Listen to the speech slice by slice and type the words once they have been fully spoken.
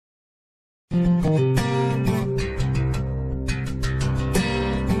The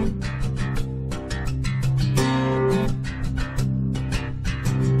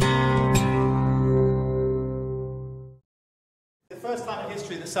first time in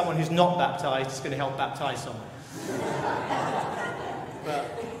history that someone who's not baptized is going to help baptize someone. But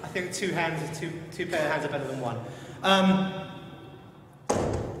I think two pair of hands are better than one.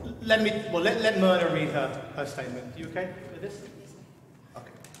 Let Myrna read her statement. You okay with this?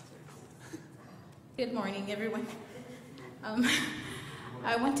 Okay. Good morning, everyone.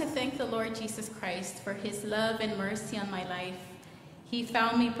 I want to thank the Lord Jesus Christ for his love and mercy on my life. He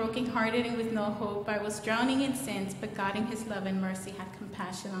found me brokenhearted and with no hope. I was drowning in sins, but God in his love and mercy had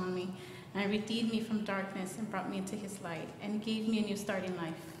compassion on me and redeemed me from darkness and brought me into his light and gave me a new start in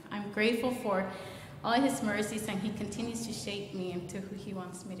life. I'm grateful for all his mercies, and he continues to shape me into who he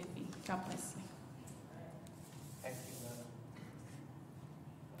wants me to be. God bless you. Thank you, Myrna.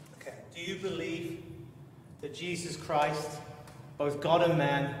 Okay. Do you believe that Jesus Christ, both God and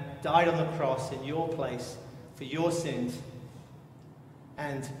man, died on the cross in your place for your sins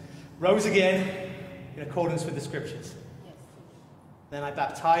and rose again in accordance with the Scriptures? Yes. Then I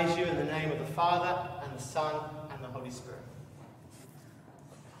baptize you in the name of the Father, and the Son, and the Holy Spirit.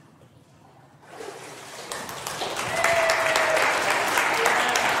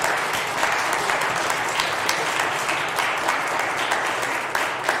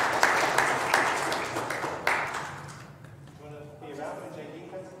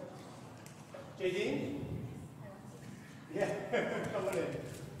 JD? Yeah, come on in.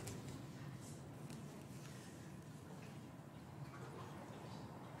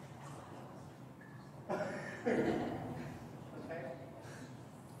 Okay.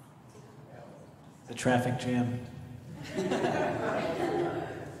 The traffic jam.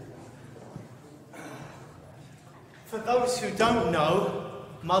 For those who don't know,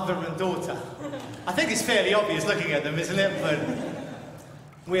 mother and daughter. I think it's fairly obvious looking at them, isn't it? But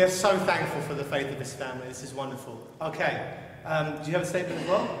we are so thankful for the faith of this family. This is wonderful. Okay. Do you have a statement as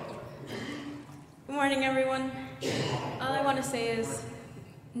well? Good morning, everyone. All I want to say is,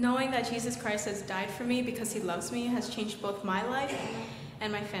 knowing that Jesus Christ has died for me because he loves me has changed both my life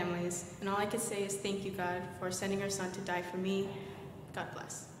and my family's. And all I can say is thank you, God, for sending your son to die for me. God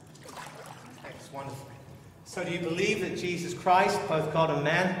bless. Thanks, wonderful. So do you believe that Jesus Christ, both God and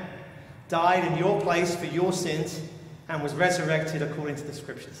man, died in your place for your sins and was resurrected according to the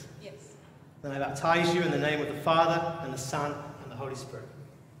Scriptures? Yes. Then I baptize you in the name of the Father, and the Son, and the Holy Spirit.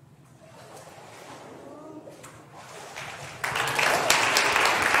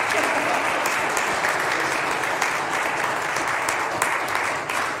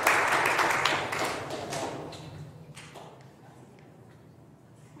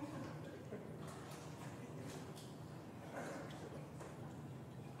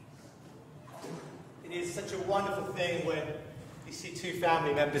 It is such a wonderful thing when you see two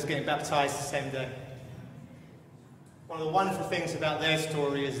family members getting baptized the same day. One of the wonderful things about their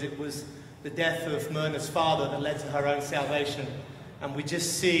story is it was the death of Myrna's father that led to her own salvation. And we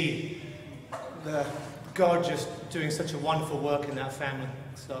just see God just doing such a wonderful work in that family.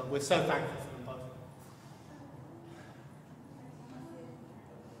 So we're so thankful for them both.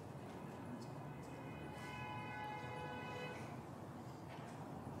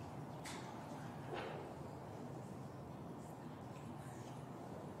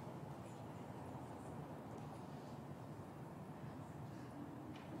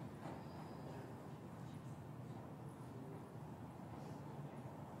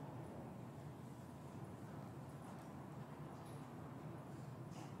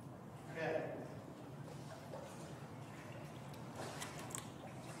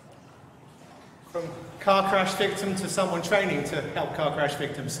 From car crash victim to someone training to help car crash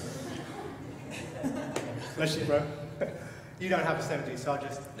victims. Bless you, bro. You don't have a 70, so I'll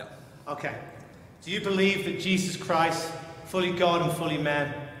just... No. Okay. Do you believe that Jesus Christ, fully God and fully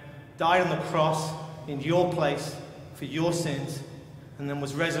man, died on the cross in your place for your sins, and then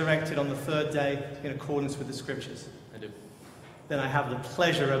was resurrected on the third day in accordance with the Scriptures? I do. Then I have the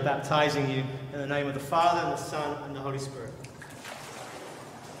pleasure of baptizing you in the name of the Father, and the Son, and the Holy Spirit.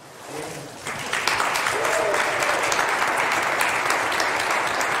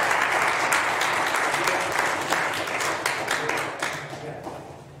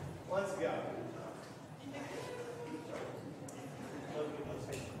 Let's go.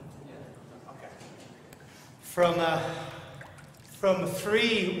 Okay. From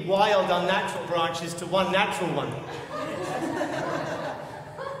 3 wild, unnatural branches to 1 natural one.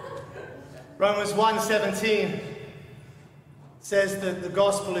 Romans 1:17 says that the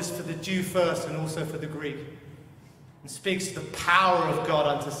gospel is for the Jew first and also for the Greek, and speaks of the power of God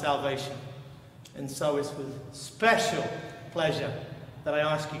unto salvation. And so it's with special pleasure that I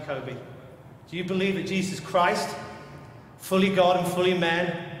ask you, Kobe, do you believe that Jesus Christ, fully God and fully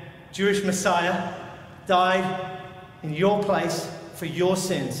man, Jewish Messiah, died in your place for your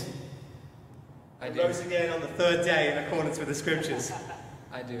sins? I and do. rose again on the third day in accordance with the Scriptures.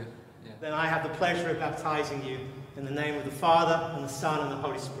 I do. Yeah. Then I have the pleasure of baptizing you in the name of the Father, and the Son, and the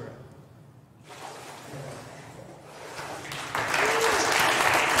Holy Spirit.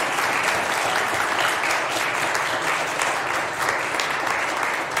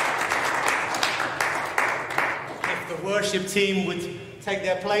 If the worship team would take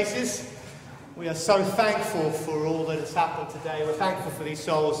their places. We are so thankful for all that has happened today. We're thankful for these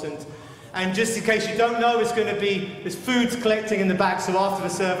souls. And just in case you don't know, there's food's collecting in the back, so after the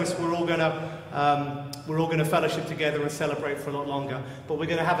service we're all going to fellowship together and celebrate for a lot longer. But we're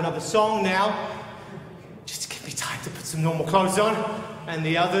going to have another song now, just to give me time to put some normal clothes on, and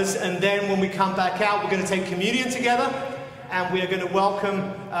the others. And then when we come back out, we're going to take communion together, and we are going to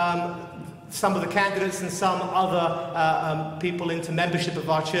welcome some of the candidates and some other people into membership of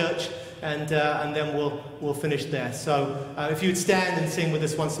our church. And then we'll finish there. So if you'd stand and sing with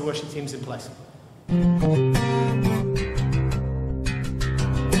us once the worship team's in place.